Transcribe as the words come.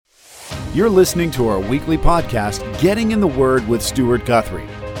You're listening to our weekly podcast, Getting in the Word with Stuart Guthrie.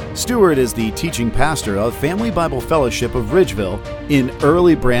 Stuart is the teaching pastor of Family Bible Fellowship of Ridgeville in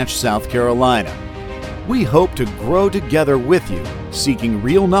Early Branch, South Carolina. We hope to grow together with you, seeking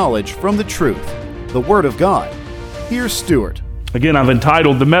real knowledge from the truth, the Word of God. Here's Stuart. Again, I've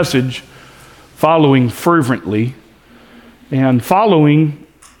entitled the message, Following Fervently. And following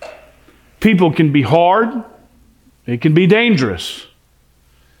people can be hard, it can be dangerous.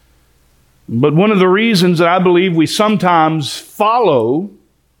 But one of the reasons that I believe we sometimes follow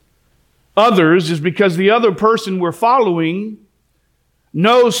others is because the other person we're following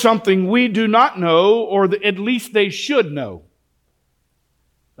knows something we do not know, or at least they should know.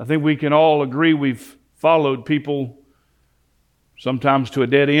 I think we can all agree we've followed people sometimes to a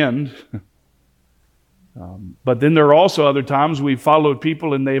dead end. But then there are also other times we've followed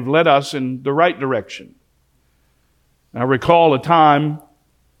people and they've led us in the right direction. I recall a time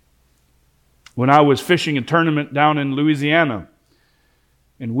when I was fishing a tournament down in Louisiana,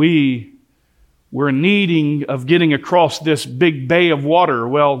 and we were needing of getting across this big bay of water.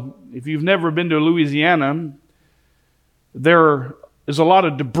 Well, if you've never been to Louisiana, there is a lot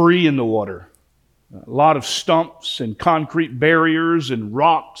of debris in the water, a lot of stumps and concrete barriers and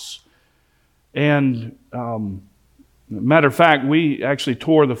rocks. And matter of fact, we actually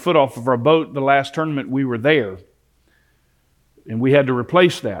tore the foot off of our boat the last tournament we were there. And we had to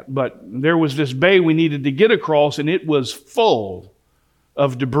replace that. But there was this bay we needed to get across, and it was full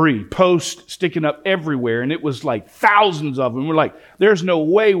of debris, posts sticking up everywhere, and it was like thousands of them. We're like, there's no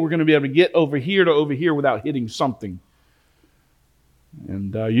way we're going to be able to get over here to over here without hitting something.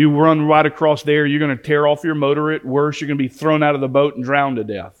 And you run right across there, you're going to tear off your motor. At worst, you're going to be thrown out of the boat and drowned to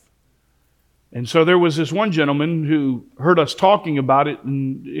death. And so there was this one gentleman who heard us talking about it,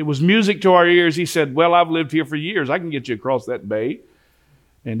 and it was music to our ears. He said, well, I've lived here for years. I can get you across that bay.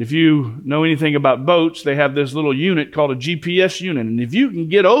 And if you know anything about boats, they have this little unit called a GPS unit. And if you can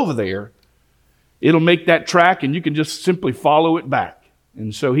get over there, it'll make that track, and you can just simply follow it back.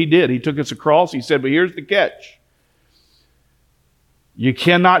 And so he did. He took us across. He said, but here's the catch. You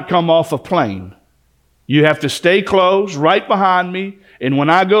cannot come off a plane. You have to stay close, right behind me. And when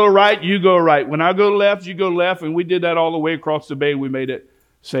I go right, you go right. When I go left, you go left. And we did that all the way across the bay. We made it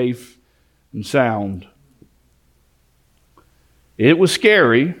safe and sound. It was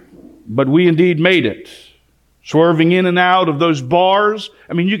scary, but we indeed made it. Swerving in and out of those bars.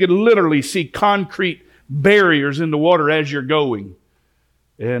 I mean, you could literally see concrete barriers in the water as you're going.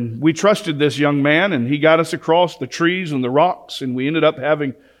 And we trusted this young man, and he got us across the trees and the rocks, and we ended up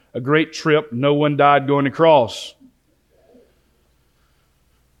having a great trip. No one died going across.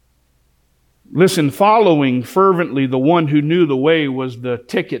 Listen, following fervently the one who knew the way was the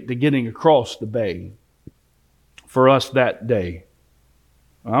ticket to getting across the bay for us that day.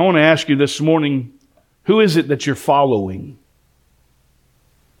 I want to ask you this morning, who is it that you're following?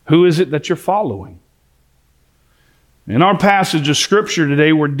 Who is it that you're following? In our passage of Scripture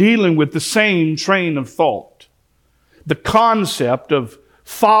today, we're dealing with the same train of thought. The concept of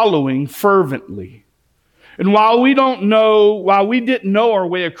following fervently. And while we didn't know our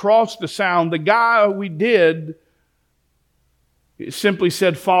way across the sound, the guy we did simply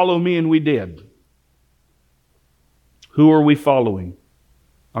said, follow me, and we did. Who are we following?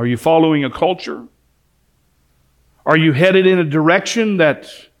 Are you following a culture? Are you headed in a direction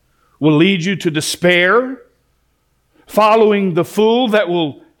that will lead you to despair? Following the fool that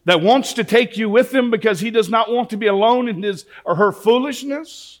wants to take you with him because he does not want to be alone in his or her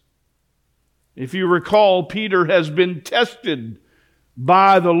foolishness? If you recall, Peter has been tested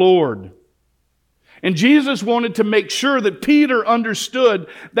by the Lord. And Jesus wanted to make sure that Peter understood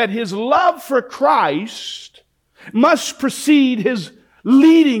that his love for Christ must precede his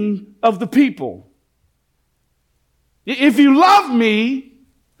leading of the people. If you love me,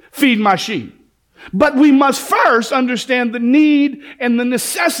 feed my sheep. But we must first understand the need and the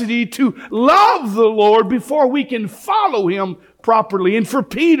necessity to love the Lord before we can follow him properly. And for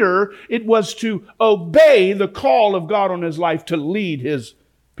Peter, it was to obey the call of God on his life to lead his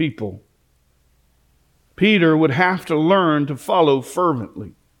people. Peter would have to learn to follow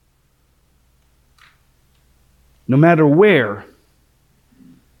fervently. No matter where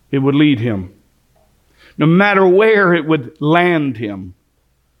it would lead him. No matter where it would land him.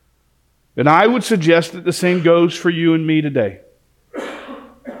 And I would suggest that the same goes for you and me today.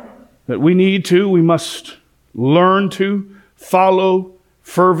 That we must learn to follow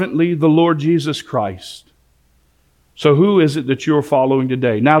fervently the Lord Jesus Christ. So who is it that you're following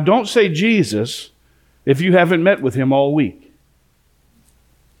today? Now, don't say Jesus if you haven't met with him all week.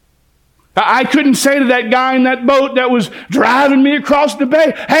 I couldn't say to that guy in that boat that was driving me across the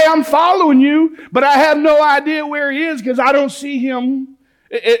bay, hey, I'm following you, but I have no idea where he is because I don't see him,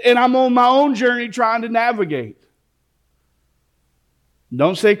 and I'm on my own journey trying to navigate.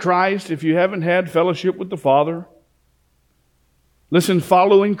 Don't say Christ if you haven't had fellowship with the Father. Listen,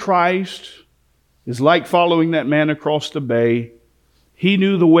 following Christ is like following that man across the bay. He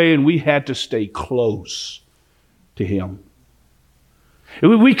knew the way, and we had to stay close to him.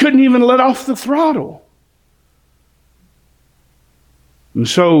 We couldn't even let off the throttle. And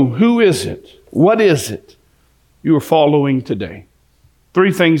so, who is it? What is it you are following today?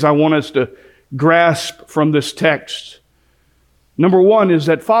 3 things I want us to grasp from this text. Number 1 is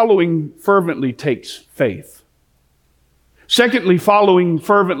that following fervently takes faith. Secondly, following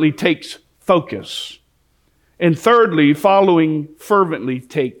fervently takes focus. And thirdly, following fervently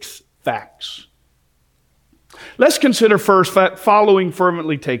takes facts. Let's consider first that following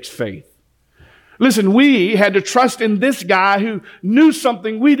fervently takes faith. Listen, we had to trust in this guy who knew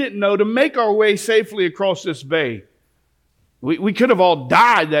something we didn't know to make our way safely across this bay. We could have all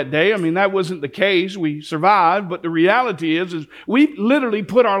died that day. I mean, that wasn't the case. We survived, but the reality is we literally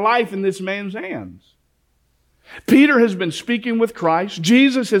put our life in this man's hands. Peter has been speaking with Christ.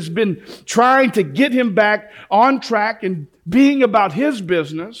 Jesus has been trying to get him back on track and being about his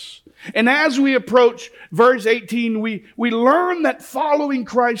business. And as we approach verse 18, we learn that following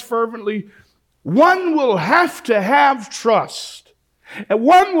Christ fervently, one will have to have trust. And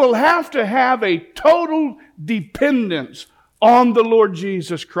one will have to have a total dependence on the Lord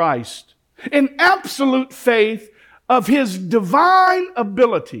Jesus Christ. An absolute faith of His divine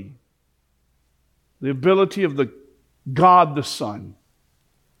ability. The ability of the God the Son.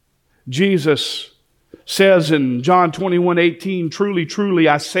 Jesus says in John 21:18, truly, truly,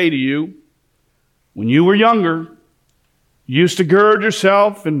 I say to you, when you were younger, you used to gird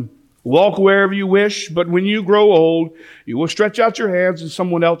yourself and walk wherever you wish, but when you grow old, you will stretch out your hands and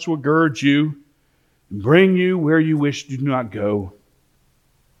someone else will gird you and bring you where you wish to not go.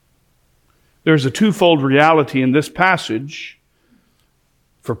 There's a twofold reality in this passage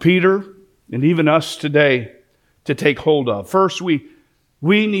for Peter and even us today to take hold of. First, we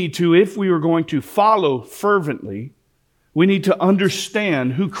need to, if we are going to follow fervently, we need to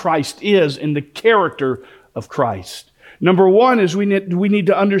understand who Christ is and the character of Christ. Number 1 is we need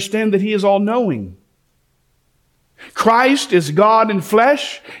to understand that He is all-knowing. Christ is God in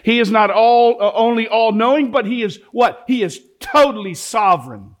flesh. He is not only all-knowing, but He is what? He is totally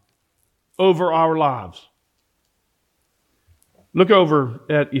sovereign over our lives. Look over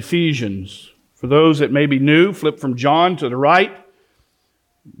at Ephesians. For those that may be new, flip from John to the right.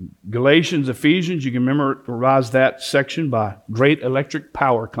 Galatians, Ephesians, you can memorize that section by Great Electric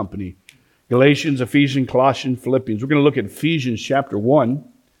Power Company. Galatians, Ephesians, Colossians, Philippians. We're going to look at Ephesians chapter 1,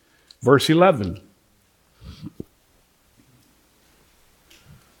 verse 11.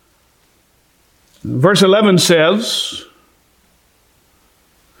 Verse 11 says,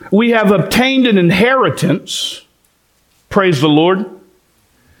 we have obtained an inheritance, praise the Lord,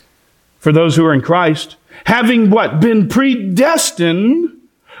 for those who are in Christ, having what? Been predestined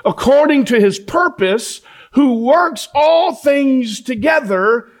according to His purpose, who works all things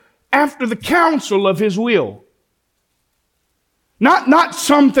together after the counsel of His will. Not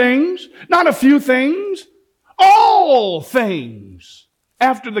some things, not a few things, all things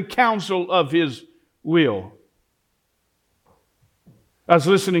after the counsel of His will. I was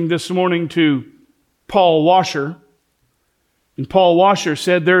listening this morning to Paul Washer, and Paul Washer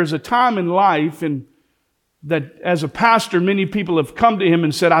said there is a time in life and that as a pastor, many people have come to him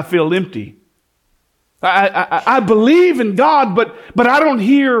and said, I feel empty. I believe in God, but I don't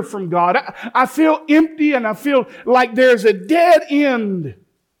hear from God. I feel empty and I feel like there's a dead end.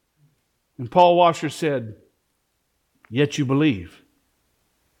 And Paul Washer said, yet you believe.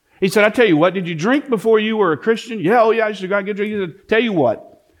 He said, I tell you what, did you drink before you were a Christian? Yeah, I used to go get drunk. He said, tell you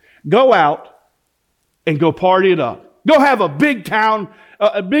what, go out and go party it up. Go have a big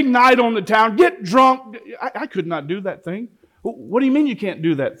night on the town. Get drunk. I could not do that thing. What do you mean you can't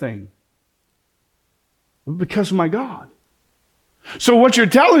do that thing? Because of my God. So what you're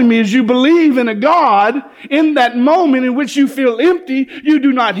telling me is you believe in a God in that moment in which you feel empty. You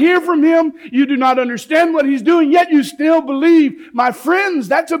do not hear from Him. You do not understand what He's doing, yet you still believe. My friends,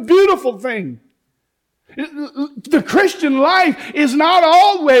 that's a beautiful thing. The Christian life is not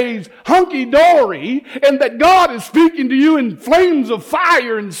always hunky-dory and that God is speaking to you in flames of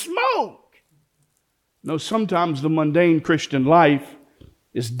fire and smoke. No, sometimes the mundane Christian life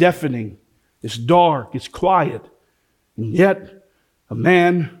is deafening, it's dark, it's quiet. And yet, a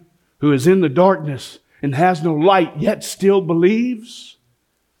man who is in the darkness and has no light yet still believes,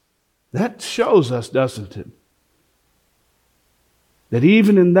 That shows us, doesn't it, that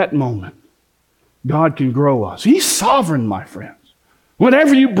even in that moment, God can grow us. He's sovereign, my friends.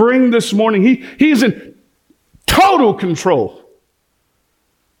 Whatever you bring this morning, He's in total control.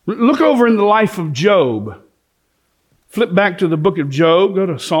 Look over in the life of Job. Flip back to the book of Job, go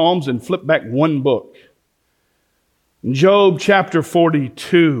to Psalms and flip back one book. Job chapter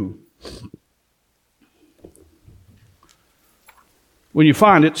 42. When you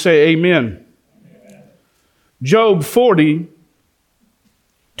find it, say amen. Job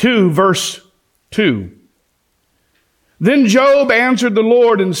 42, verse 2. Then Job answered the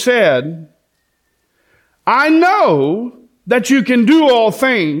Lord and said, I know that you can do all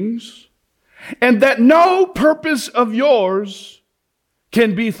things, and that no purpose of yours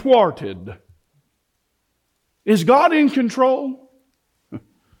can be thwarted. Is God in control?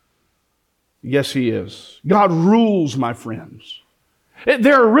 Yes, He is. God rules, my friends.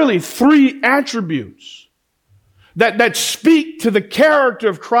 There are really three attributes that speak to the character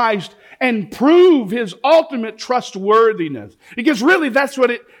of Christ and prove His ultimate trustworthiness. Because really that's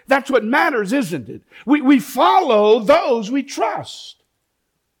what matters, isn't it? We follow those we trust.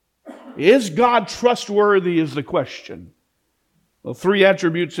 Is God trustworthy is the question. Well, three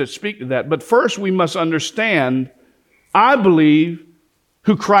attributes that speak to that. But first we must understand, I believe,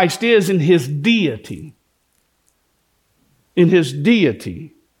 who Christ is in His deity. In His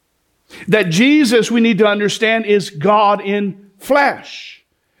deity. That Jesus, we need to understand, is God in flesh.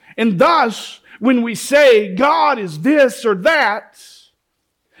 And thus, when we say God is this or that,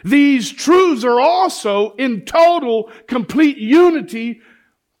 these truths are also in total, complete unity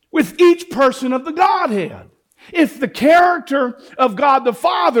with each person of the Godhead. If the character of God the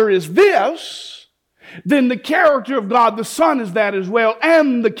Father is this, then the character of God the Son is that as well,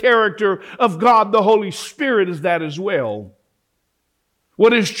 and the character of God the Holy Spirit is that as well.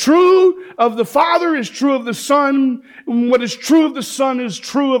 What is true of the Father is true of the Son. What is true of the Son is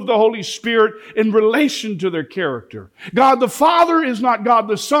true of the Holy Spirit in relation to their character. God the Father is not God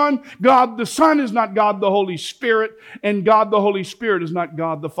the Son. God the Son is not God the Holy Spirit. And God the Holy Spirit is not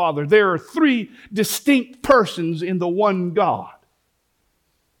God the Father. There are three distinct persons in the one God.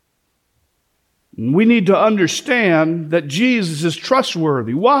 We need to understand that Jesus is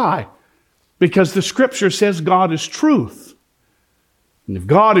trustworthy. Why? Because the Scripture says God is truth. And if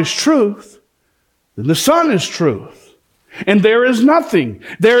God is truth, then the Son is truth. And there is nothing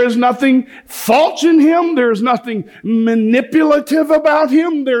false in Him. There is nothing manipulative about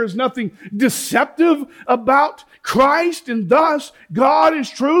Him. There is nothing deceptive about Christ. And thus, God is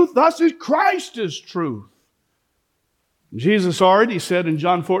truth. Thus is Christ is truth. Jesus already said in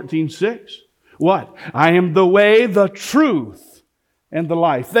John 14:6, what? I am the way, the truth, and the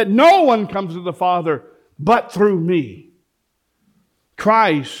life. That no one comes to the Father but through me.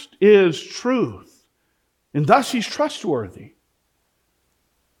 Christ is truth, and thus He's trustworthy.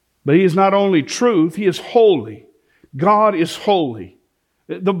 But He is not only truth, He is holy. God is holy.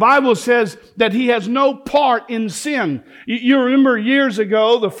 The Bible says that He has no part in sin. You remember years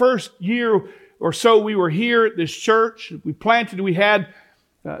ago, the first year or so we were here at this church, we had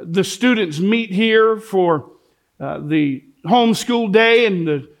the students meet here for the homeschool day,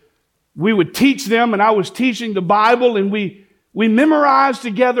 and we would teach them, and I was teaching the Bible, and we memorized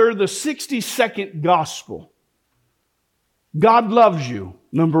together the 60-second gospel. God loves you,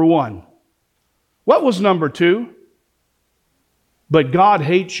 number one. What was number two? But God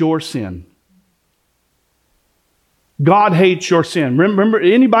hates your sin. God hates your sin. Remember,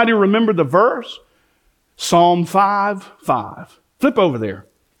 anybody remember the verse? Psalm 5:5. Flip over there.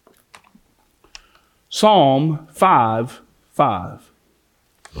 Psalm 5:5.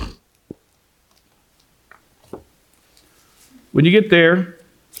 When you get there,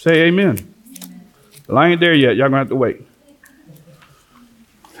 say amen. Well, I ain't there yet. Y'all going to have to wait.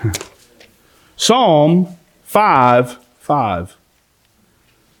 Psalm 5:5.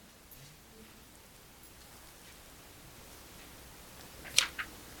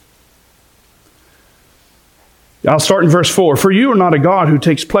 I'll start in verse 4. For you are not a God who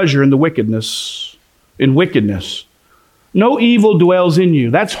takes pleasure in wickedness. No evil dwells in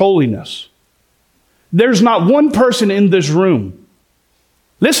you. That's holiness. There's not one person in this room.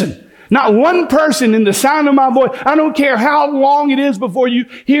 Listen, not one person in the sound of my voice. I don't care how long it is before you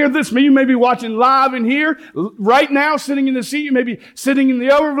hear this. You may be watching live in here right now, sitting in the seat. You may be sitting in the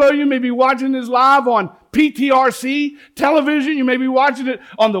overflow. You may be watching this live on PTRC television. You may be watching it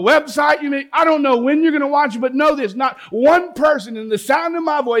on the website. I don't know when you're going to watch it, but know this. Not one person in the sound of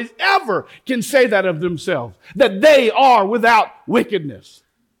my voice ever can say that of themselves, that they are without wickedness.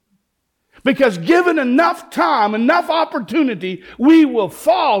 Because given enough time, enough opportunity, we will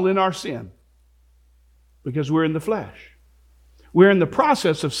fall in our sin. Because we're in the flesh. We're in the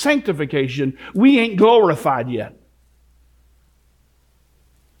process of sanctification. We ain't glorified yet.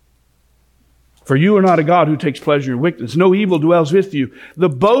 For you are not a God who takes pleasure in wickedness. No evil dwells with you. The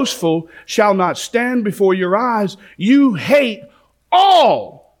boastful shall not stand before your eyes. You hate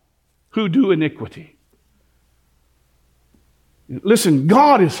all who do iniquity. Listen,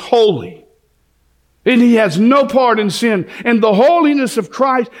 God is holy. And He has no part in sin. And the holiness of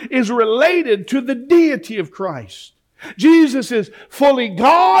Christ is related to the deity of Christ. Jesus is fully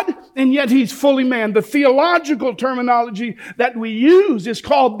God, and yet He's fully man. The theological terminology that we use is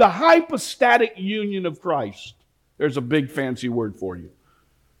called the hypostatic union of Christ. There's a big fancy word for you.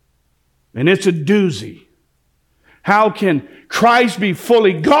 And it's a doozy. How can Christ be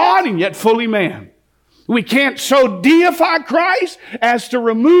fully God and yet fully man? We can't so deify Christ as to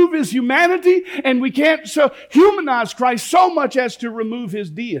remove His humanity, and we can't so humanize Christ so much as to remove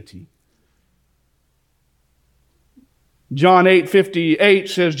His deity. John 8:58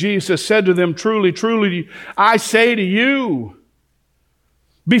 says, Jesus said to them, truly, truly, I say to you,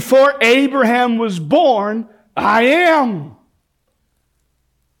 before Abraham was born, I am.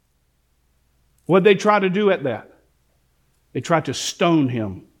 What'd they try to do at that? They tried to stone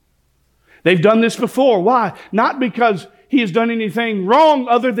Him. They've done this before. Why? Not because He has done anything wrong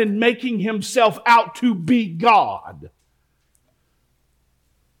other than making Himself out to be God.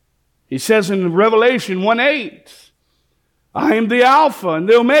 He says in Revelation 1:8, I am the Alpha and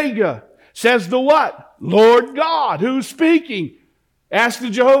the Omega. Says the what? Lord God. Who's speaking? Ask the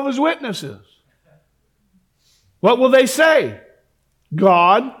Jehovah's Witnesses. What will they say?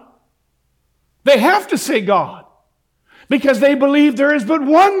 God. They have to say God. Because they believe there is but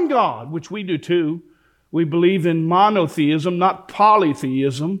one God, which we do too. We believe in monotheism, not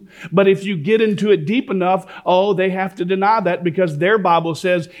polytheism. But if you get into it deep enough, they have to deny that because their Bible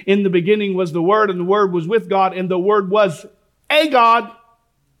says, in the beginning was the Word, and the Word was with God, and the Word was a God.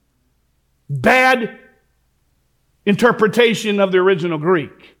 Bad interpretation of the original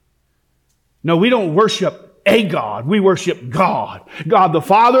Greek. No, we don't worship a God. We worship God. God the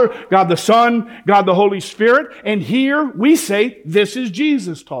Father, God the Son, God the Holy Spirit. And here we say this is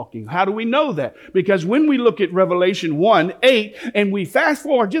Jesus talking. How do we know that? Because when we look at Revelation 1:8 and we fast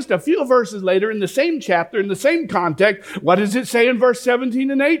forward just a few verses later in the same chapter, in the same context, what does it say in verse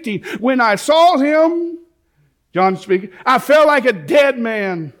 17 and 18? When I saw Him, John speaking, I felt like a dead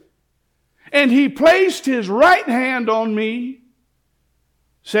man. And He placed His right hand on me,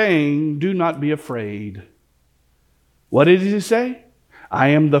 saying, do not be afraid. What did He say? I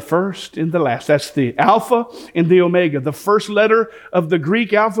am the first and the last. That's the Alpha and the Omega. The first letter of the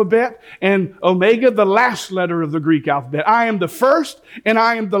Greek alphabet, and Omega, the last letter of the Greek alphabet. I am the first and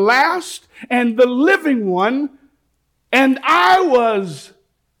I am the last and the living one, and I was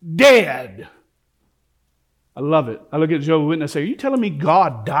dead. I love it. I look at Jehovah's Witness and say, are you telling me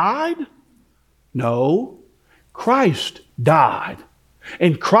God died? No. Christ died.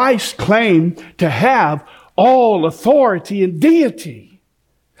 And Christ claimed to have all authority and deity.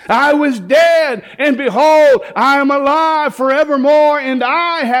 I was dead, and behold, I am alive forevermore, and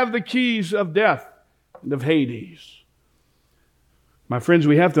I have the keys of death and of Hades. My friends,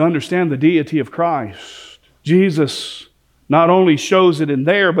 we have to understand the deity of Christ. Jesus not only shows it in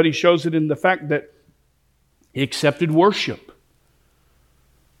there, but He shows it in the fact that He accepted worship.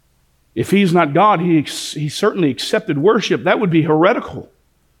 If He's not God, He certainly accepted worship. That would be heretical.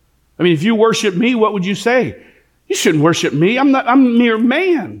 I mean, if you worship me, what would you say? You shouldn't worship me. I'm a mere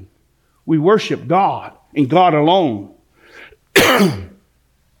man. We worship God and God alone.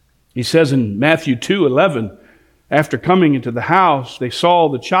 He says in Matthew 2:11, after coming into the house, they saw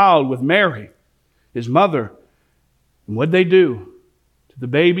the child with Mary, His mother. And what'd they do to the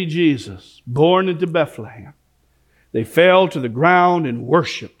baby Jesus, born into Bethlehem? They fell to the ground and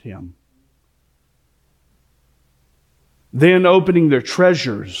worshiped Him. Then, opening their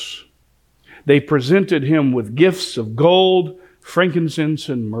treasures, they presented Him with gifts of gold, frankincense,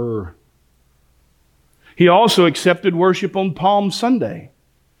 and myrrh. He also accepted worship on Palm Sunday.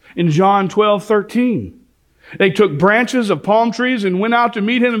 In John 12:13, they took branches of palm trees and went out to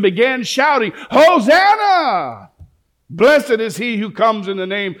meet Him and began shouting, Hosanna! Blessed is He who comes in the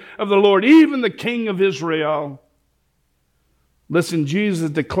name of the Lord, even the King of Israel. Listen, Jesus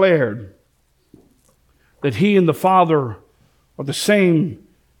declared that He and the Father are the same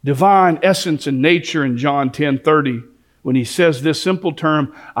divine essence and nature in John 10:30 when He says this simple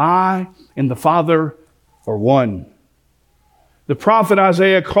term, I and the Father are one. The prophet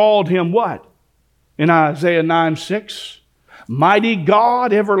Isaiah called Him what? In Isaiah 9:6, Mighty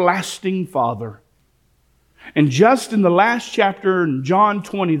God, everlasting Father. And just in the last chapter in John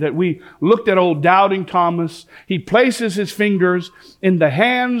 20 that we looked at old doubting Thomas, he places his fingers in the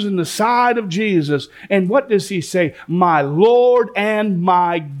hands and the side of Jesus. And what does he say? My Lord and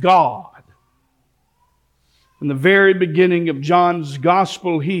my God. In the very beginning of John's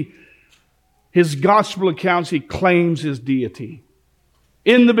gospel, his gospel accounts, he claims his deity.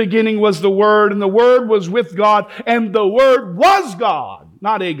 In the beginning was the Word, and the Word was with God, and the Word was God,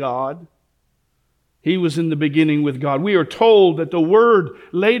 not a God. He was in the beginning with God. We are told that the Word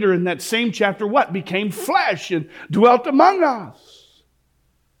later in that same chapter, what? Became flesh and dwelt among us.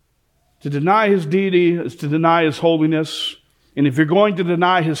 To deny His deity is to deny His holiness. And if you're going to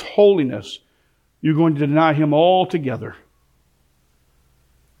deny His holiness, you're going to deny Him altogether.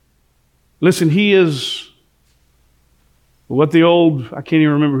 Listen, He is what I can't even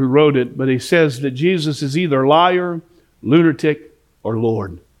remember who wrote it, but he says that Jesus is either liar, lunatic, or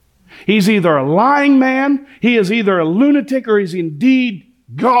Lord. He's either a lying man, he is either a lunatic, or he's indeed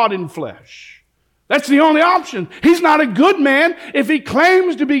God in flesh. That's the only option. He's not a good man if he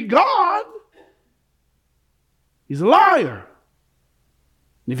claims to be God. He's a liar.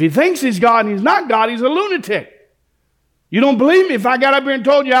 And if he thinks he's God and he's not God, he's a lunatic. You don't believe me? If I got up here and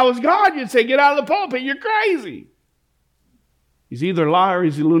told you I was God, you'd say, get out of the pulpit, you're crazy. He's either a liar,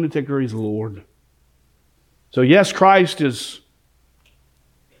 he's a lunatic, or he's Lord. So yes, Christ is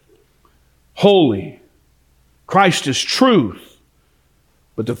holy. Christ is truth.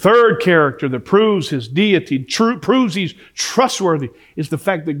 But the third character that proves His deity, proves He's trustworthy, is the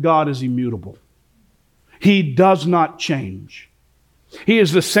fact that God is immutable. He does not change. He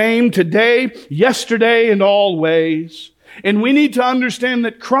is the same today, yesterday, and always. And we need to understand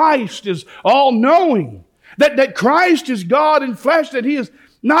that Christ is all-knowing. That Christ is God in flesh, that He is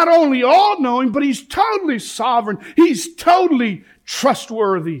not only all-knowing, but He's totally sovereign. He's totally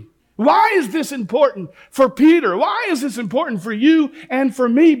trustworthy. Why is this important for Peter? Why is this important for you and for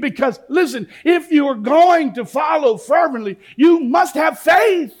me? Because, listen, if you are going to follow fervently, you must have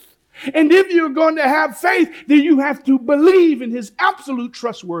faith. And if you're going to have faith, then you have to believe in His absolute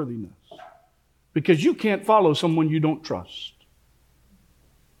trustworthiness. Because you can't follow someone you don't trust.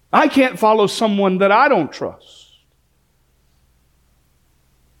 I can't follow someone that I don't trust.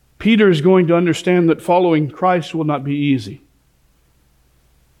 Peter is going to understand that following Christ will not be easy.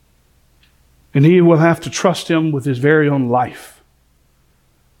 And he will have to trust Him with his very own life.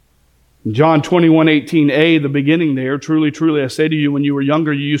 In John 21:18a, the beginning there, truly, truly, I say to you, when you were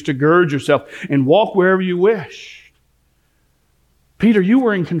younger, you used to gird yourself and walk wherever you wished. Peter, you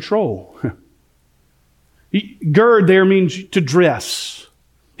were in control. Gird there means to dress.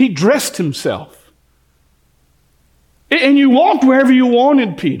 He dressed himself. And you walked wherever you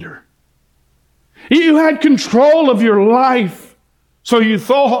wanted, Peter. You had control of your life, so you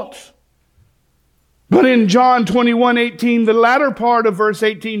thought. But in John 21:18, the latter part of verse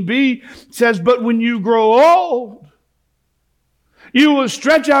 18b says, but when you grow old, you will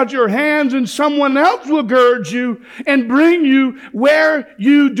stretch out your hands and someone else will gird you and bring you where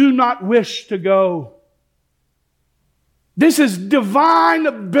you do not wish to go. This is divine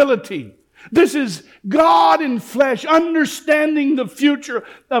ability. This is God in flesh, understanding the future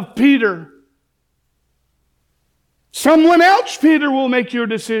of Peter. Someone else, Peter, will make your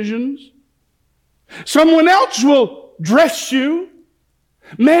decisions. Someone else will dress you,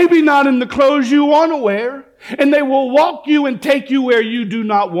 maybe not in the clothes you want to wear, and they will walk you and take you where you do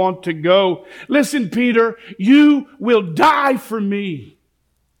not want to go. Listen, Peter, you will die for me.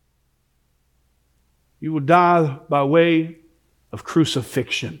 You will die by way of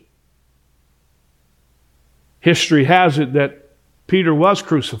crucifixion. History has it that Peter was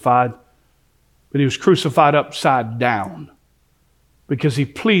crucified, but he was crucified upside down because he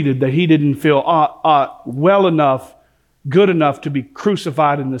pleaded that he didn't feel well enough, good enough to be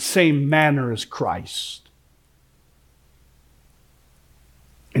crucified in the same manner as Christ.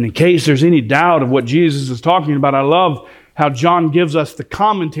 And in case there's any doubt of what Jesus is talking about, I love how John gives us the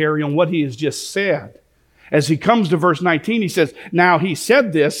commentary on what he has just said. As he comes to verse 19, he says, now he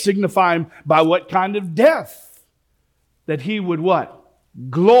said this, signifying by what kind of death? That he would what?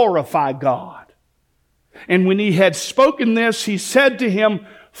 Glorify God. And when he had spoken this, he said to him,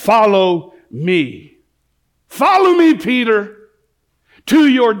 follow me. Follow me, Peter, to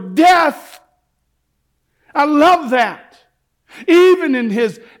your death. I love that. Even in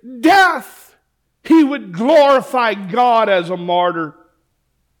his death, he would glorify God as a martyr.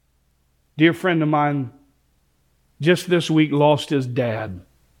 Dear friend of mine, just this week lost his dad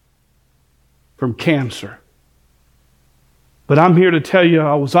from cancer. But I'm here to tell you,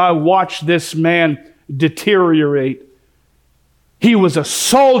 as I watched this man deteriorate, He was a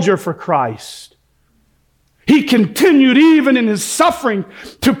soldier for Christ. He continued even in his suffering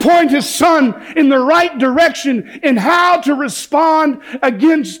to point his son in the right direction in how to respond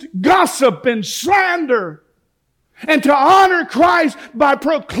against gossip and slander, and to honor Christ by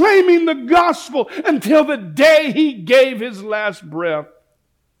proclaiming the gospel until the day he gave his last breath.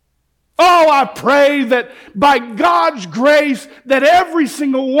 Oh, I pray that by God's grace that every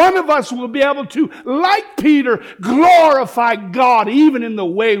single one of us will be able to, like Peter, glorify God even in the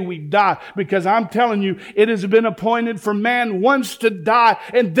way we die. Because I'm telling you, it has been appointed for man once to die,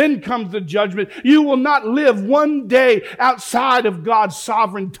 and then comes the judgment. You will not live one day outside of God's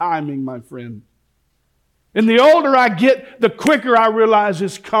sovereign timing, my friend. And the older I get, the quicker I realize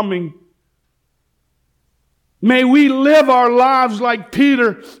it's coming. May we live our lives like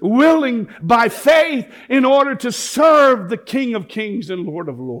Peter, willing by faith in order to serve the King of Kings and Lord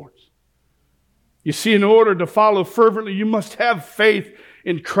of Lords. You see, in order to follow fervently, you must have faith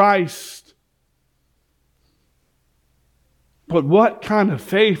in Christ. But what kind of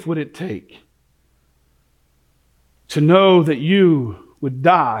faith would it take to know that you would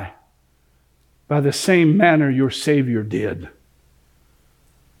die by the same manner your Savior did?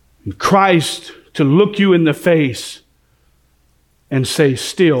 And Christ to look you in the face and say,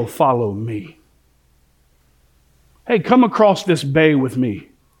 still follow me. Hey, come across this bay with me.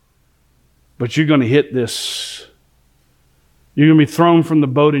 But you're going to hit this. You're going to be thrown from the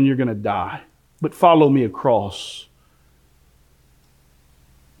boat and you're going to die. But follow me across.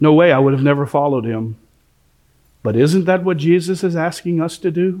 No way, I would have never followed him. But isn't that what Jesus is asking us to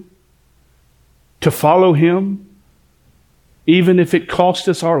do? To follow him, even if it costs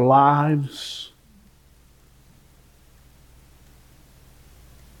us our lives.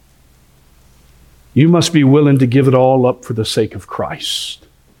 You must be willing to give it all up for the sake of Christ.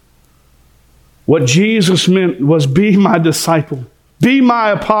 What Jesus meant was, be my disciple, be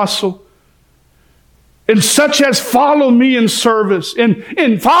my apostle, and such as follow me in service,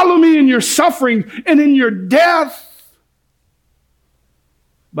 and follow me in your suffering and in your death,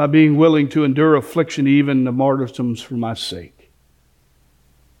 by being willing to endure affliction, even the martyrdoms for my sake.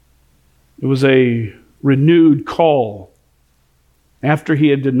 It was a renewed call. After he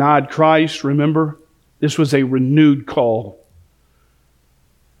had denied Christ, remember, this was a renewed call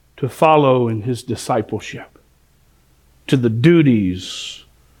to follow in his discipleship, to the duties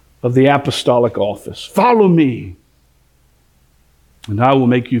of the apostolic office. Follow me, and I will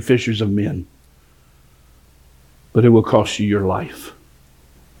make you fishers of men. But it will cost you your life.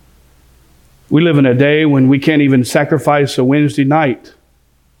 We live in a day when we can't even sacrifice a Wednesday night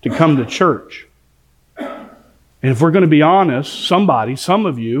to come to church. And if we're going to be honest, some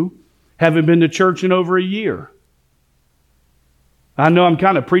of you, haven't been to church in over a year. I know I'm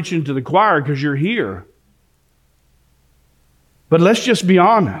kind of preaching to the choir because you're here. But let's just be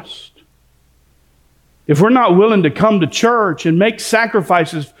honest. If we're not willing to come to church and make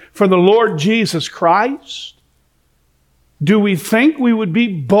sacrifices for the Lord Jesus Christ, do we think we would be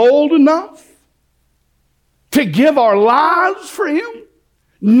bold enough to give our lives for him,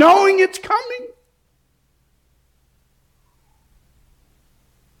 knowing it's coming?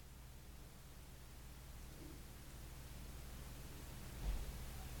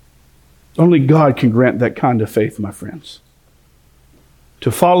 Only God can grant that kind of faith, my friends.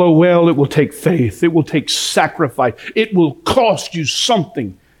 To follow well, it will take faith. It will take sacrifice. It will cost you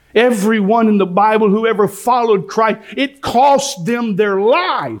something. Everyone in the Bible who ever followed Christ, it cost them their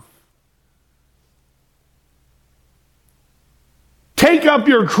life. Take up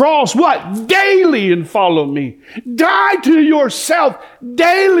your cross, what? Daily and follow me. Die to yourself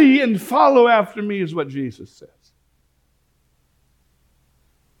daily and follow after me is what Jesus says.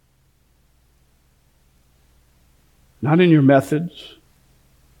 Not in your methods,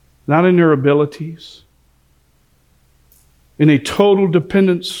 not in your abilities, in a total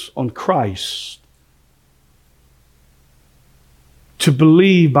dependence on Christ. To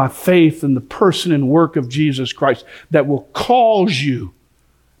believe by faith in the person and work of Jesus Christ that will cause you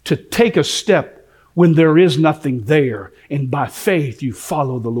to take a step when there is nothing there. And by faith you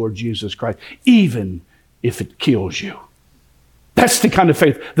follow the Lord Jesus Christ, even if it kills you. That's the kind of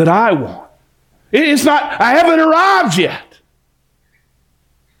faith that I want. It's not, I haven't arrived yet.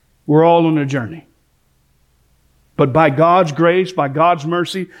 We're all on a journey. But by God's grace, by God's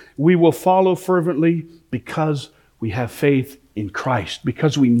mercy, we will follow fervently because we have faith in Christ,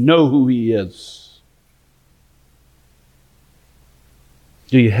 because we know who he is.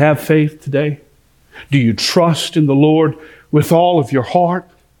 Do you have faith today? Do you trust in the Lord with all of your heart?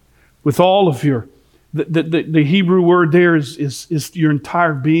 With all of your, the Hebrew word there is your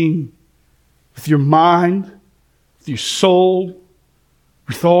entire being. With your mind, with your soul,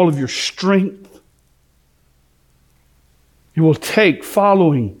 with all of your strength. It will take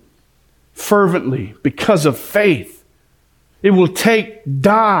following fervently because of faith. It will take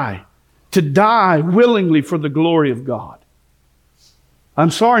to die willingly for the glory of God.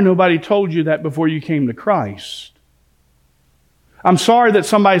 I'm sorry nobody told you that before you came to Christ. I'm sorry that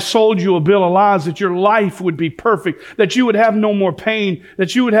somebody sold you a bill of lies that your life would be perfect, that you would have no more pain,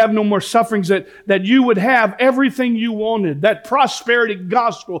 that you would have no more sufferings, that you would have everything you wanted, that prosperity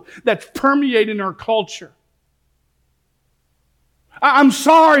gospel that's permeating our culture. I'm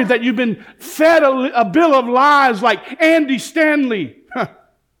sorry that you've been fed a bill of lies like Andy Stanley.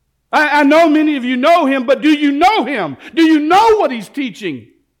 I know many of you know him, but do you know him? Do you know what he's teaching?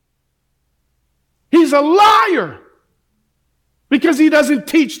 He's a liar because he doesn't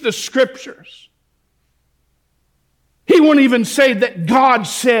teach the Scriptures. He won't even say that God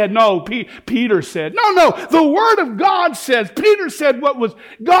said. No, Peter said. No, the Word of God says. Peter said what was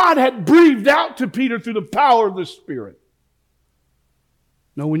God had breathed out to Peter through the power of the Spirit.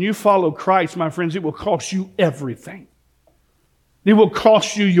 No, when you follow Christ, my friends, it will cost you everything. It will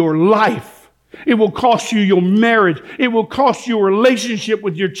cost you your life. It will cost you your marriage. It will cost you a relationship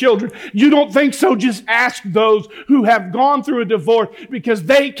with your children. You don't think so? Just ask those who have gone through a divorce because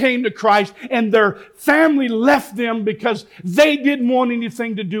they came to Christ and their family left them because they didn't want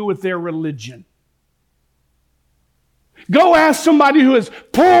anything to do with their religion. Go ask somebody who has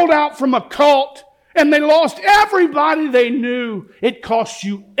pulled out from a cult and they lost everybody they knew. It costs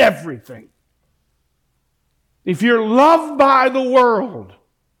you everything. If you're loved by the world,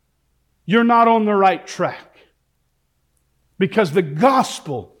 you're not on the right track. Because the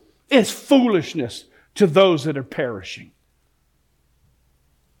gospel is foolishness to those that are perishing.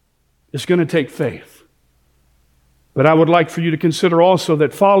 It's going to take faith. But I would like for you to consider also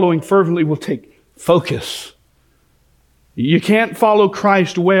that following fervently will take focus. You can't follow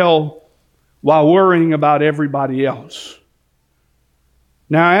Christ well while worrying about everybody else.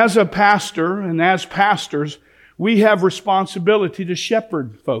 Now, as a pastor and as pastors, we have responsibility to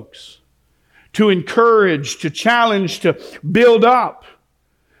shepherd folks, to encourage, to challenge, to build up.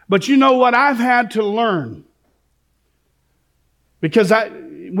 But you know what I've had to learn? Because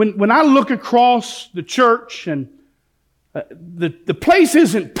when I look across the church and the place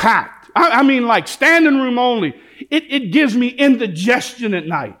isn't packed. I mean like standing room only. It gives me indigestion at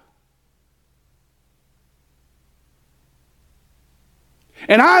night.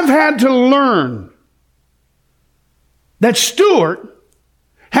 And I've had to learn that Stuart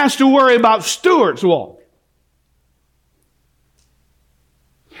has to worry about Stuart's walk.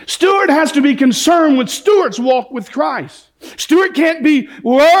 Stuart has to be concerned with Stuart's walk with Christ. Stuart can't be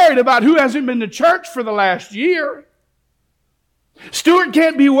worried about who hasn't been to church for the last year. Stuart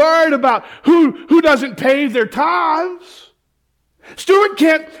can't be worried about who doesn't pay their tithes. Stuart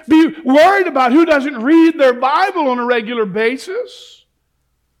can't be worried about who doesn't read their Bible on a regular basis.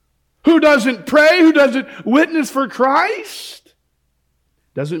 Who doesn't pray, who doesn't witness for Christ.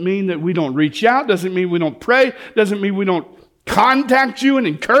 Doesn't mean that we don't reach out, doesn't mean we don't pray, doesn't mean we don't contact you and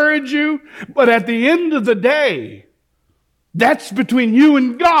encourage you. But at the end of the day, that's between you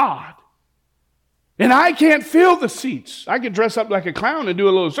and God. And I can't fill the seats. I could dress up like a clown and do a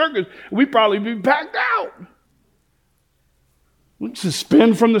little circus. We'd probably be packed out. We'd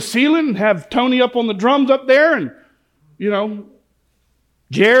suspend from the ceiling and have Tony up on the drums up there and,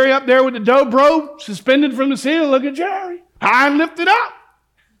 Jerry up there with the dobro suspended from the ceiling. Look at Jerry. High and lifted up.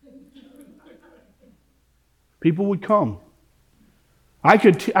 People would come. I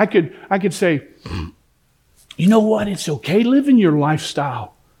could say, you know what? It's okay living your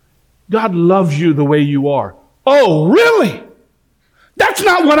lifestyle. God loves you the way you are. Oh, really? That's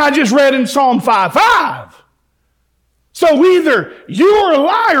not what I just read in Psalm 5:5. So either you're a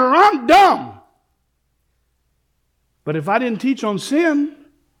liar or I'm dumb. But if I didn't teach on sin,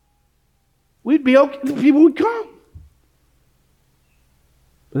 we'd be okay. The people would come.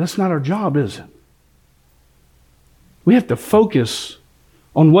 But that's not our job, is it? We have to focus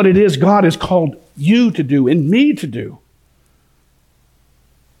on what it is God has called you to do and me to do.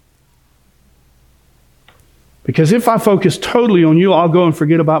 Because if I focus totally on you, I'll go and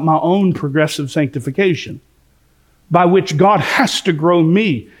forget about my own progressive sanctification, by which God has to grow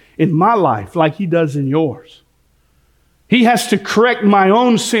me in my life like He does in yours. He has to correct my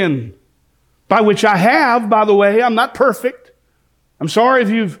own sin, by which I have, by the way. I'm not perfect. I'm sorry if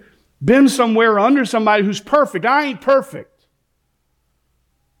you've been somewhere under somebody who's perfect. I ain't perfect.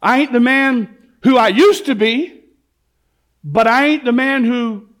 I ain't the man who I used to be, but I ain't the man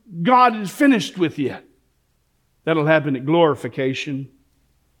who God is finished with yet. That'll happen at glorification.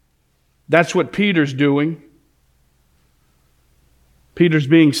 That's what Peter's doing. Peter's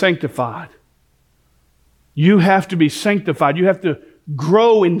being sanctified. You have to be sanctified. You have to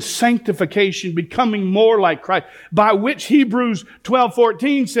grow in sanctification, becoming more like Christ, by which Hebrews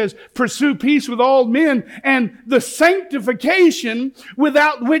 12:14 says, pursue peace with all men and the sanctification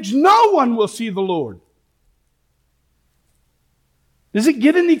without which no one will see the Lord. Does it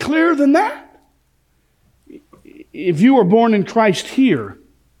get any clearer than that? If you were born in Christ here,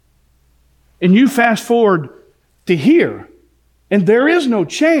 and you fast forward to here, and there is no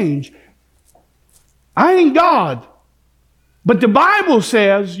change, I ain't God. But the Bible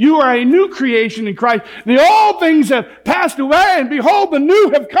says you are a new creation in Christ. The old things have passed away, and behold, the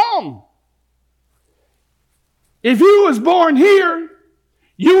new have come. If you was born here,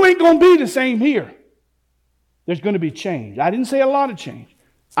 you ain't going to be the same here. There's going to be change. I didn't say a lot of change.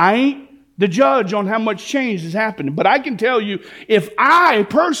 I ain't the judge on how much change is happening. But I can tell you, if I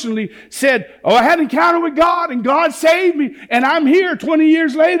personally said, I had an encounter with God and God saved me, and I'm here 20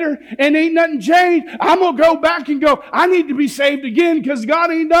 years later and ain't nothing changed, I'm going to go back and go, I need to be saved again because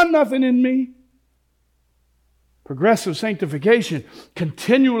God ain't done nothing in me. Progressive sanctification,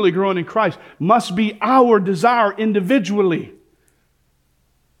 continually growing in Christ, must be our desire individually.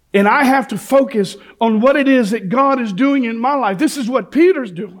 And I have to focus on what it is that God is doing in my life. This is what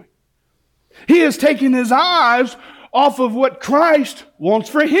Peter's doing. He is taking his eyes off of what Christ wants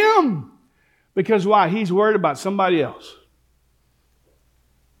for him. Because why? He's worried about somebody else.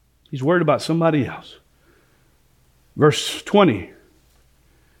 He's worried about somebody else. Verse 20.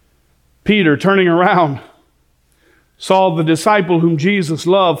 Peter, turning around, saw the disciple whom Jesus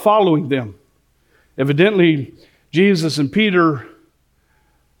loved following them. Evidently, Jesus and Peter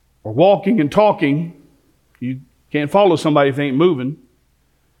are walking and talking. You can't follow somebody if they ain't moving.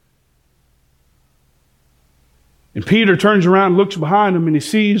 And Peter turns around and looks behind him, and he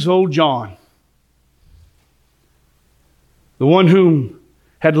sees old John, the one whom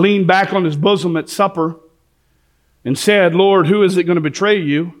had leaned back on his bosom at supper and said, Lord, who is it going to betray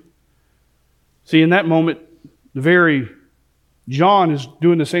you? See, in that moment, the very John is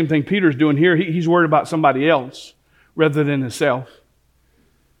doing the same thing Peter's doing here. He's worried about somebody else rather than himself.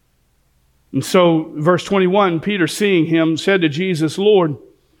 And so, verse 21, Peter, seeing him, said to Jesus, Lord,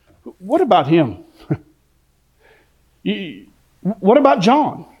 what about him? What about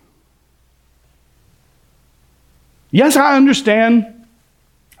John? Yes, I understand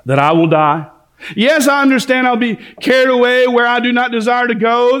that I will die. Yes, I understand I'll be carried away where I do not desire to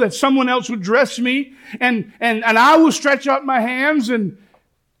go, that someone else would dress me, and I will stretch out my hands.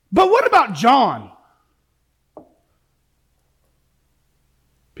 But what about John?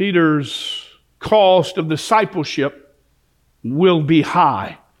 Peter's cost of discipleship will be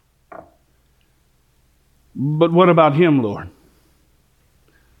high. But what about him, Lord?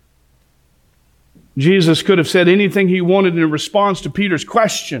 Jesus could have said anything he wanted in response to Peter's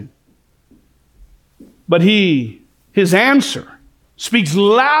question. But his answer speaks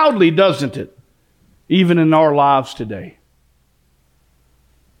loudly, doesn't it? Even in our lives today.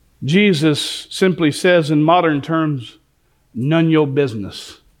 Jesus simply says in modern terms, none your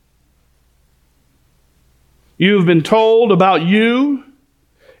business. You've been told about you.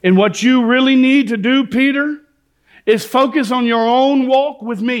 And what you really need to do, Peter, is focus on your own walk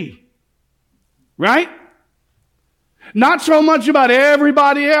with me. Right? Not so much about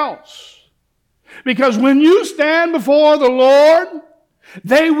everybody else. Because when you stand before the Lord,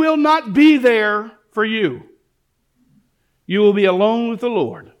 they will not be there for you. You will be alone with the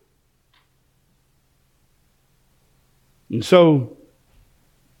Lord. And so,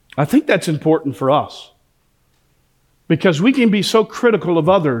 I think that's important for us. Because we can be so critical of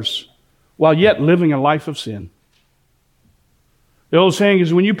others while yet living a life of sin. The old saying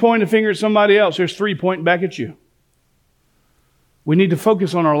is when you point a finger at somebody else, there's three pointing back at you. We need to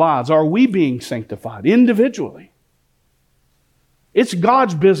focus on our lives. Are we being sanctified individually? It's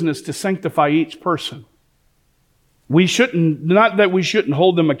God's business to sanctify each person. Not that we shouldn't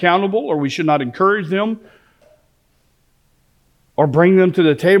hold them accountable or we should not encourage them or bring them to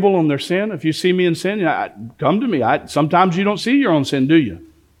the table on their sin. If you see me in sin, come to me. Sometimes you don't see your own sin, do you?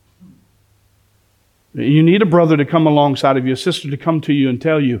 You need a brother to come alongside of you, a sister to come to you and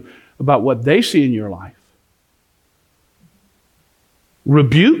tell you about what they see in your life.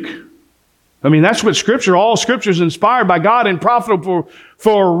 Rebuke. I mean, that's what all Scripture is inspired by God and profitable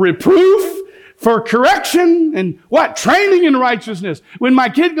for reproof, for correction, and what? Training in righteousness. When my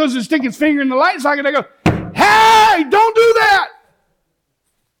kid goes to stick his finger in the light socket, I go, hey, don't do that.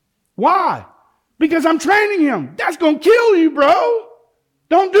 Why? Because I'm training him. That's going to kill you, bro.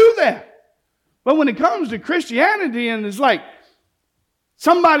 Don't do that. But when it comes to Christianity and it's like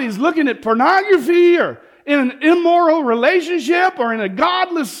somebody's looking at pornography or in an immoral relationship or in a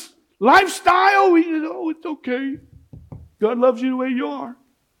godless lifestyle, it's okay. God loves you the way you are.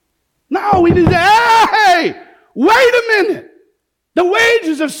 No, we just, hey, wait a minute. The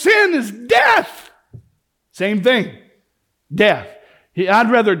wages of sin is death. Same thing, death.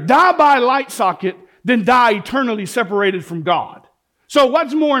 I'd rather die by a light socket than die eternally separated from God. So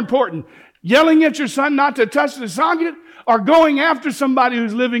what's more important? Yelling at your son not to touch the socket, or going after somebody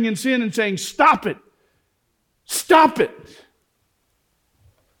who's living in sin and saying, stop it. Stop it.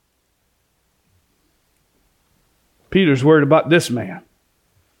 Peter's worried about this man.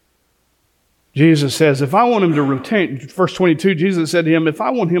 Jesus says, if I want him to retain, verse 22, Jesus said to him, if I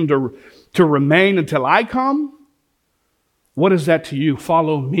want him to remain until I come, what is that to you?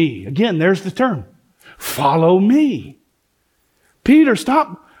 Follow me. Again, there's the term. Follow me. Peter,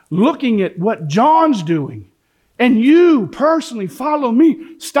 stop looking at what John's doing. And you personally follow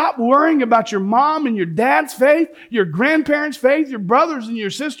me. Stop worrying about your mom and your dad's faith, your grandparents' faith, your brothers and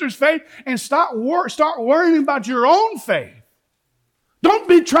your sisters' faith, and start worrying about your own faith. Don't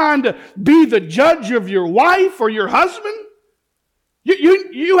be trying to be the judge of your wife or your husband.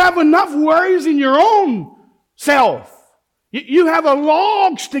 You have enough worries in your own self. You have a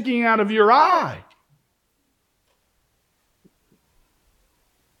log sticking out of your eye.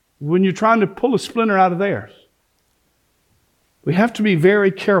 When you're trying to pull a splinter out of theirs. We have to be very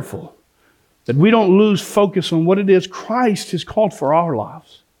careful that we don't lose focus on what it is Christ has called for our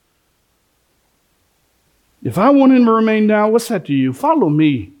lives. If I want him to remain down, what's that to you? Follow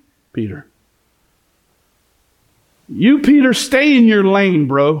me, Peter. You, Peter, stay in your lane,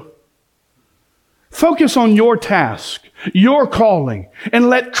 bro. Focus on your task, your calling, and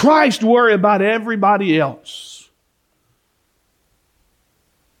let Christ worry about everybody else.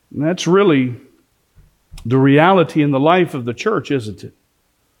 And that's really the reality in the life of the church, isn't it?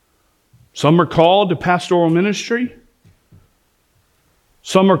 Some are called to pastoral ministry.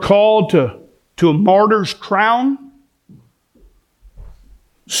 Some are called to a martyr's crown.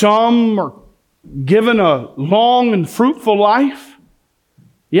 Some are given a long and fruitful life.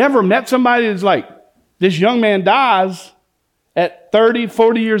 You ever met somebody that's like, this young man dies at 30,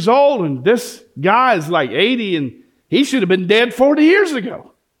 40 years old, and this guy is like 80, and he should have been dead 40 years ago.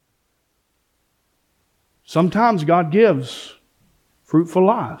 Sometimes God gives fruitful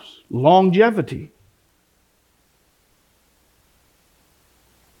lives, longevity.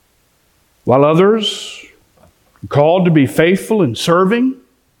 While others are called to be faithful in serving,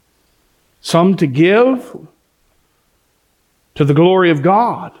 some to give to the glory of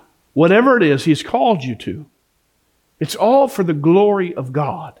God. Whatever it is He's called you to, it's all for the glory of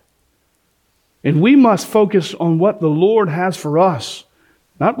God. And we must focus on what the Lord has for us,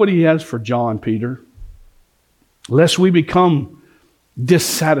 not what He has for John, Peter, lest we become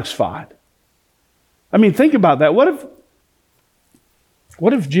dissatisfied. I mean, think about that. What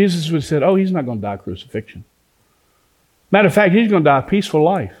if Jesus would have said, oh, He's not going to die crucifixion. Matter of fact, He's going to die a peaceful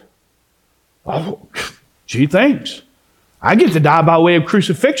life. Oh, gee, thanks. I get to die by way of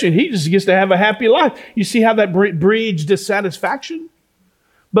crucifixion. He just gets to have a happy life. You see how that breeds dissatisfaction?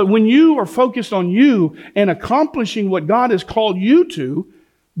 But when you are focused on you and accomplishing what God has called you to,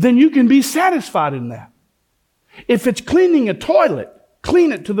 then you can be satisfied in that. If it's cleaning a toilet,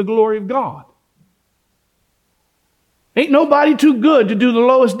 clean it to the glory of God. Ain't nobody too good to do the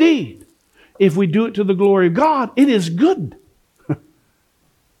lowest deed. If we do it to the glory of God, it is good.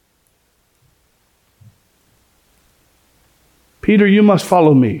 Peter, you must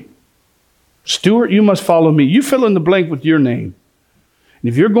follow me. Stuart, you must follow me. You fill in the blank with your name. And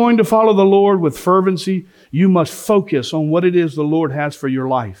if you're going to follow the Lord with fervency, you must focus on what it is the Lord has for your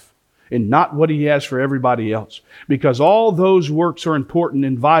life and not what He has for everybody else. Because all those works are important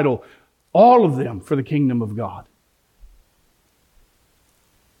and vital, all of them for the kingdom of God.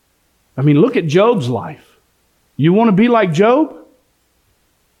 I mean, look at Job's life. You want to be like Job?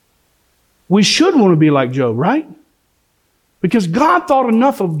 We should want to be like Job, right? Because God thought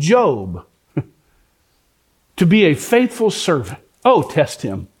enough of Job to be a faithful servant. Oh, test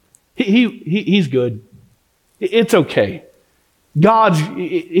him. He's good. It's okay.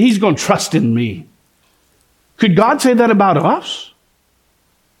 He's going to trust in me. Could God say that about us?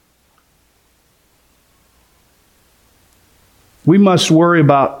 We must worry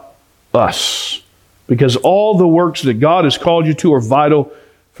about us because all the works that God has called you to are vital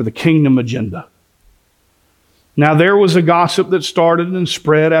for the kingdom agenda. Now, there was a gossip that started and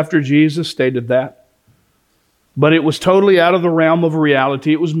spread after Jesus stated that. But it was totally out of the realm of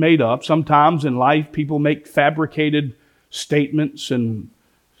reality. It was made up. Sometimes in life, people make fabricated statements and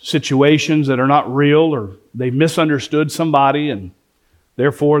situations that are not real, or they misunderstood somebody, and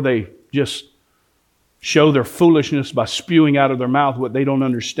therefore they just show their foolishness by spewing out of their mouth what they don't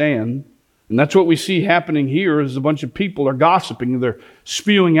understand. And that's what we see happening here is a bunch of people are gossiping. They're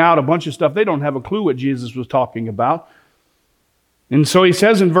spewing out a bunch of stuff. They don't have a clue what Jesus was talking about. And so he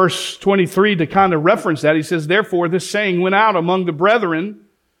says in verse 23 to kind of reference that, he says, therefore this saying went out among the brethren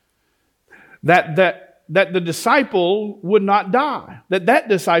that the disciple would not die, that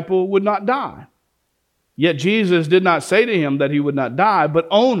disciple would not die. Yet Jesus did not say to him that he would not die, but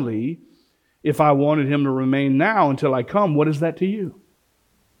only if I wanted him to remain now until I come. What is that to you?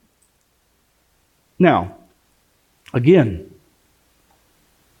 Now, again,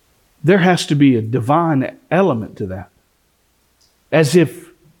 there has to be a divine element to that. As if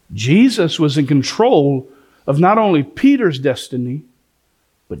Jesus was in control of not only Peter's destiny,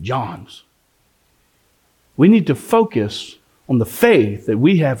 but John's. We need to focus on the faith that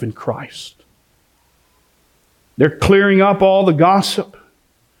we have in Christ. They're clearing up all the gossip.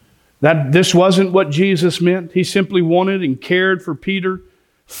 That this wasn't what Jesus meant. He simply wanted and cared for Peter.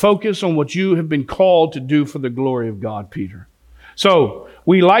 Focus on what you have been called to do for the glory of God, Peter. So,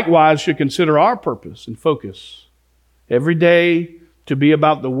 we likewise should consider our purpose and focus every day to be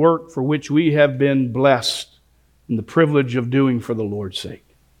about the work for which we have been blessed and the privilege of doing for the Lord's sake.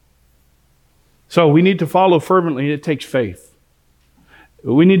 So, we need to follow fervently. It takes faith.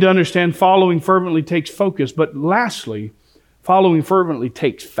 We need to understand following fervently takes focus. But lastly, following fervently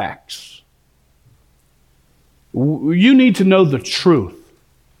takes facts. You need to know the truth.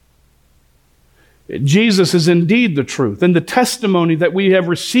 Jesus is indeed the truth, and the testimony that we have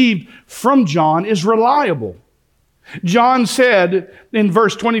received from John is reliable. John said in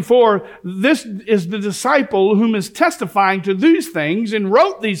verse 24, this is the disciple whom is testifying to these things and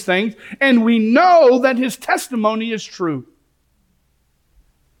wrote these things, and we know that his testimony is true.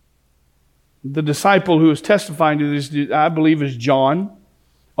 The disciple who is testifying to this, I believe, is John.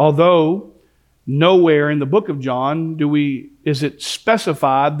 Although nowhere in the book of John is it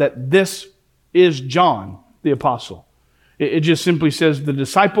specified that this is John, the apostle. It just simply says the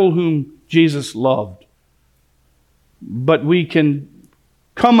disciple whom Jesus loved. But we can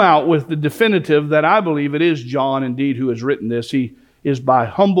come out with the definitive that I believe it is John indeed who has written this. He is by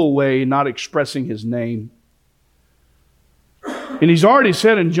humble way not expressing his name. And he's already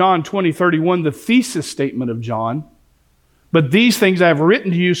said in John 20:31, the thesis statement of John, but these things I have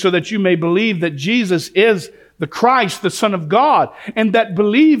written to you so that you may believe that Jesus is the Christ, the Son of God, and that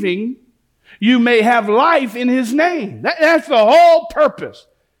believing you may have life in his name. That's the whole purpose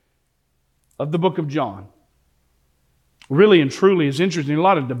of the book of John. Really and truly is interesting. A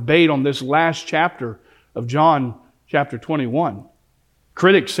lot of debate on this last chapter of John, chapter 21.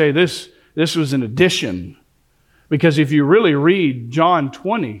 Critics say this was an addition. Because if you really read John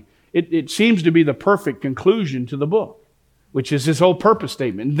 20, it seems to be the perfect conclusion to the book, which is his whole purpose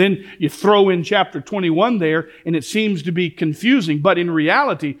statement. And then you throw in chapter 21 there, and it seems to be confusing. But in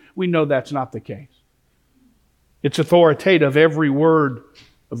reality, we know that's not the case. It's authoritative, every word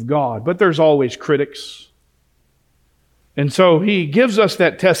of God. But there's always critics. And so he gives us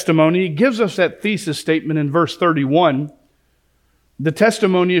that testimony. He gives us that thesis statement in verse 31. The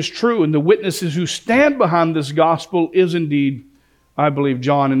testimony is true, and the witnesses who stand behind this gospel is indeed, I believe,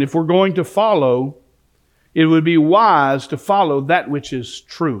 John. And if we're going to follow, it would be wise to follow that which is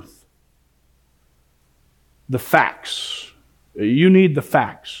truth. The facts. You need the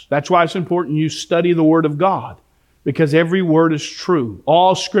facts. That's why it's important you study the Word of God, because every word is true.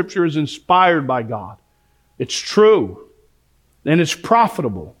 All Scripture is inspired by God. It's true, and it's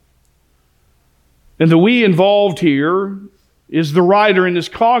profitable. And the we involved here is the writer and his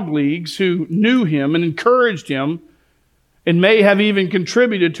colleagues who knew him and encouraged him and may have even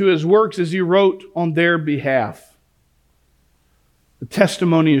contributed to his works as he wrote on their behalf. The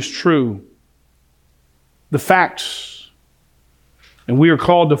testimony is true. The facts, and we are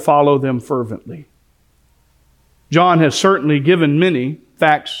called to follow them fervently. John has certainly given many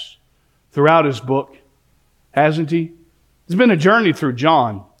facts throughout his book, hasn't he? It's been a journey through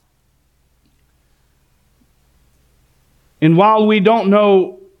John. And while we don't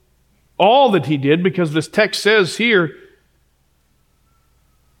know all that he did, because this text says here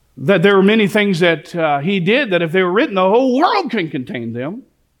that there were many things that he did that if they were written, the whole world can contain them.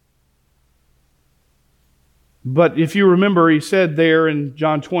 But if you remember, he said there in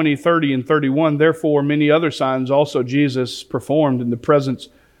John 20, 30, and 31, therefore many other signs also Jesus performed in the presence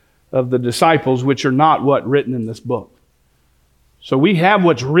of the disciples, which are not what written in this book. So we have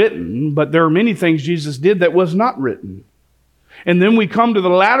what's written, but there are many things Jesus did that was not written. And then we come to the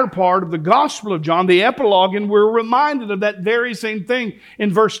latter part of the Gospel of John, the epilogue, and we're reminded of that very same thing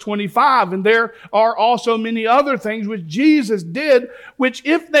in verse 25. And there are also many other things which Jesus did, which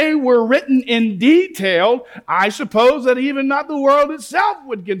if they were written in detail, I suppose that even not the world itself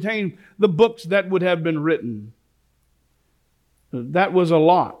would contain the books that would have been written. That was a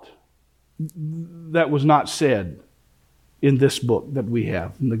lot that was not said in this book that we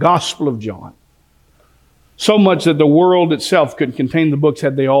have, in the Gospel of John. So much that the world itself could contain the books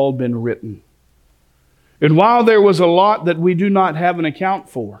had they all been written. And while there was a lot that we do not have an account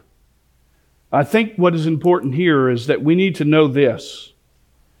for, I think what is important here is that we need to know this.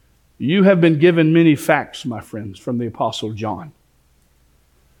 You have been given many facts, my friends, from the Apostle John.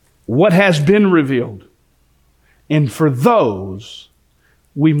 What has been revealed, and for those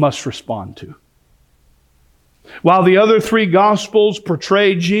we must respond to. While the other three Gospels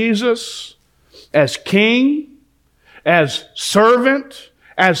portray Jesus as king, as servant,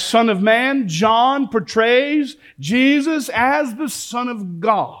 as Son of Man, John portrays Jesus as the Son of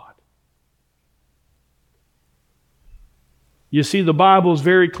God. You see, the Bible is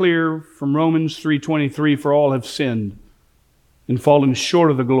very clear from Romans 3:23, for all have sinned and fallen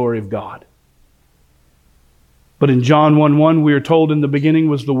short of the glory of God. But in John 1:1, we are told in the beginning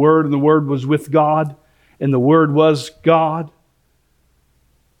was the Word, and the Word was with God, and the Word was God.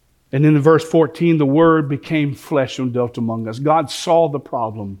 And in verse 14, the Word became flesh and dwelt among us. God saw the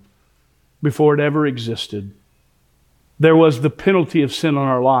problem before it ever existed. There was the penalty of sin on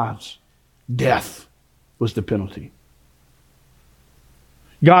our lives. Death was the penalty.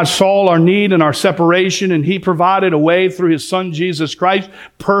 God saw our need and our separation, and He provided a way through His Son, Jesus Christ,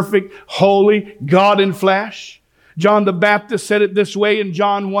 perfect, holy, God in flesh. John the Baptist said it this way in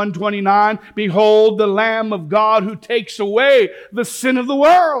John 1:29, "Behold the Lamb of God who takes away the sin of the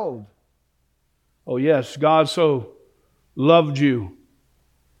world." Oh yes, God so loved you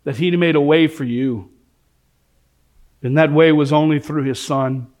that He made a way for you. And that way was only through His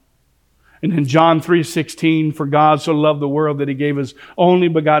Son. And in John 3:16, "For God so loved the world that He gave His only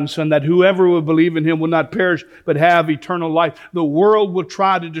begotten Son, that whoever will believe in Him will not perish but have eternal life." The world will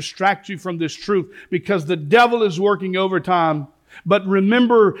try to distract you from this truth because the devil is working overtime. But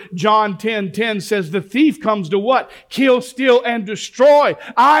remember, John 10:10 says, the thief comes to what? Kill, steal, and destroy.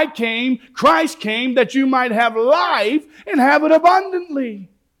 Christ came that you might have life and have it abundantly.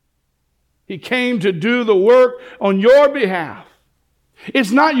 He came to do the work on your behalf.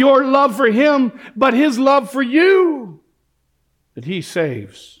 It's not your love for Him, but His love for you that He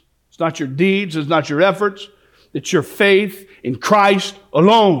saves. It's not your deeds, it's not your efforts, it's your faith in Christ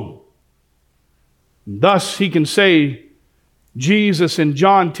alone. And thus He can say, Jesus in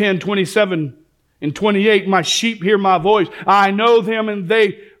John 10:27 and 28, "My sheep hear my voice. I know them and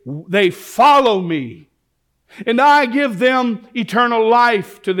they follow me. And I give them eternal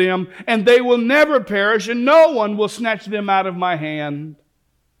life to them, and they will never perish, and no one will snatch them out of my hand."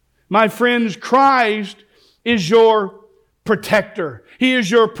 My friends, Christ is your protector. He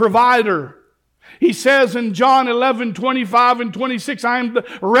is your provider. He says in John 11:25 and 26, "I am the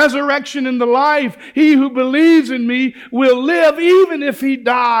resurrection and the life. He who believes in me will live even if he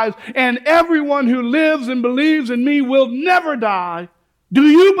dies, and everyone who lives and believes in me will never die." Do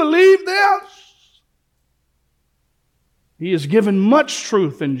you believe this? He has given much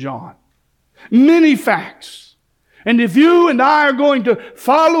truth in John, many facts. And if you and I are going to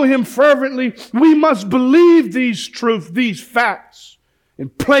follow Him fervently, we must believe these truths, these facts,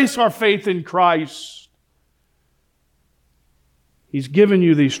 and place our faith in Christ. He's given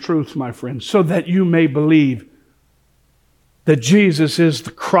you these truths, my friends, so that you may believe that Jesus is the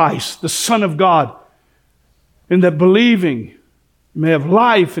Christ, the Son of God, and that believing you may have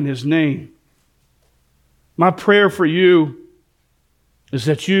life in His name. My prayer for you is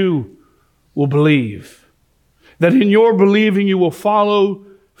that you will believe, that in your believing you will follow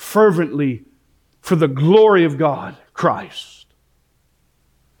fervently for the glory of God, Christ.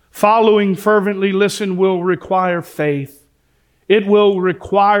 Following fervently, listen, will require faith. It will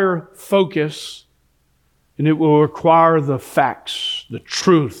require focus, and it will require the facts, the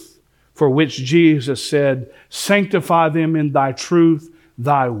truth, for which Jesus said, "Sanctify them in thy truth,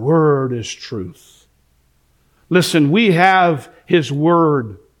 thy word is truth." Listen, we have His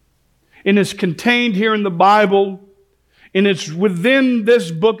Word, and it's contained here in the Bible, and it's within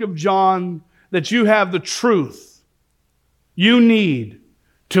this book of John that you have the truth you need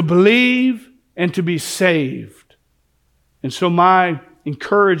to believe and to be saved. And so my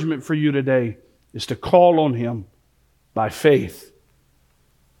encouragement for you today is to call on Him by faith,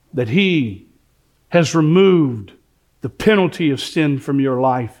 that He has removed the penalty of sin from your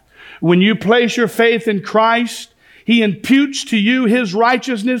life. When you place your faith in Christ, He imputes to you His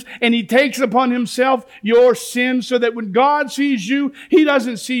righteousness, and He takes upon Himself your sin, so that when God sees you, He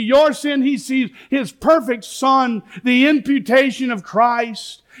doesn't see your sin. He sees His perfect Son, the imputation of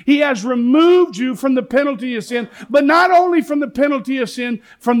Christ. He has removed you from the penalty of sin, but not only from the penalty of sin,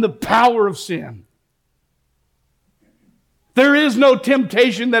 from the power of sin. There is no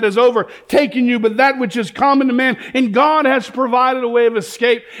temptation that has overtaken you, but that which is common to man. And God has provided a way of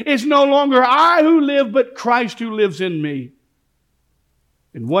escape. It's no longer I who live, but Christ who lives in me.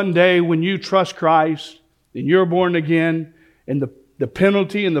 And one day when you trust Christ, and you're born again, and the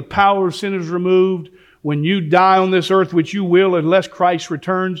penalty and the power of sin is removed, when you die on this earth, which you will unless Christ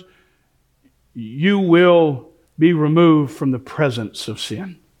returns, you will be removed from the presence of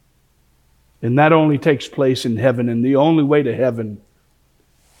sin. And that only takes place in heaven, and the only way to heaven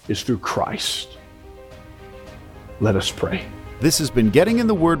is through Christ. Let us pray. This has been Getting in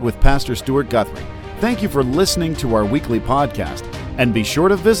the Word with Pastor Stuart Guthrie. Thank you for listening to our weekly podcast, and be sure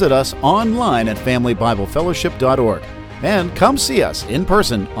to visit us online at FamilyBibleFellowship.org. And come see us in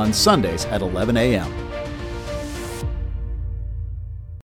person on Sundays at 11 a.m.